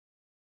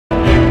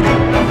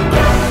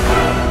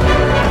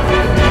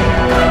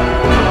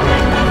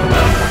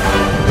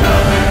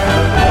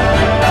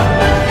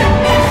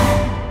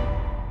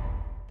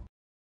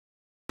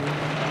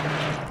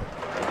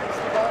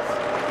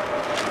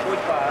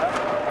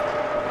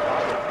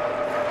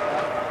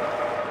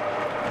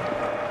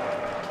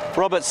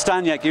Robert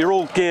Stanjek, you're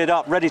all geared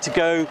up, ready to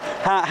go.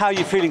 How are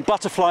you feeling?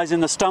 Butterflies in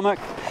the stomach?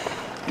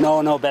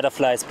 No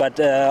butterflies, but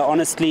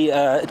honestly,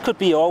 it could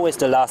be always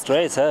the last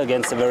race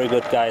against the very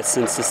good guys,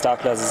 since the star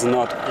class is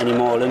not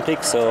anymore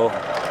Olympic. So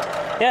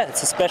yeah,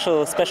 it's a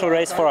special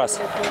race for us.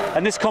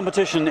 And this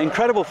competition,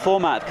 incredible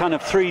format, kind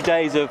of 3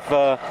 days of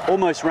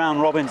almost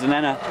round robins and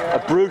then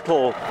a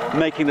brutal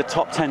making the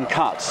top 10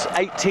 cuts.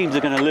 8 teams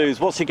are going to lose.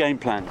 What's your game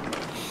plan?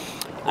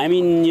 I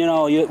mean, you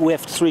know, we have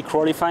 3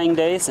 qualifying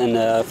days,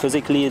 and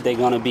physically they're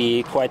going to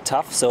be quite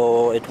tough.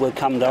 So it will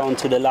come down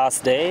to the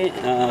last day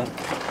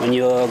when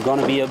you're going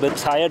to be a bit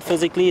tired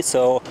physically.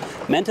 So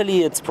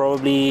mentally, it's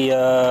probably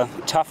a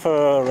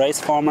tougher race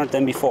format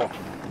than before.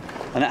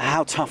 And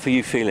how tough are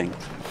you feeling?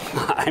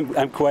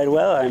 I'm quite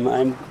well.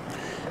 I'm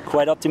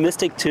quite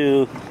optimistic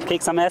to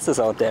kick some asses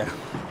out there.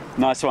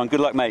 Nice one. Good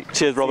luck, mate.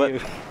 Cheers,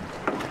 Robert. See you.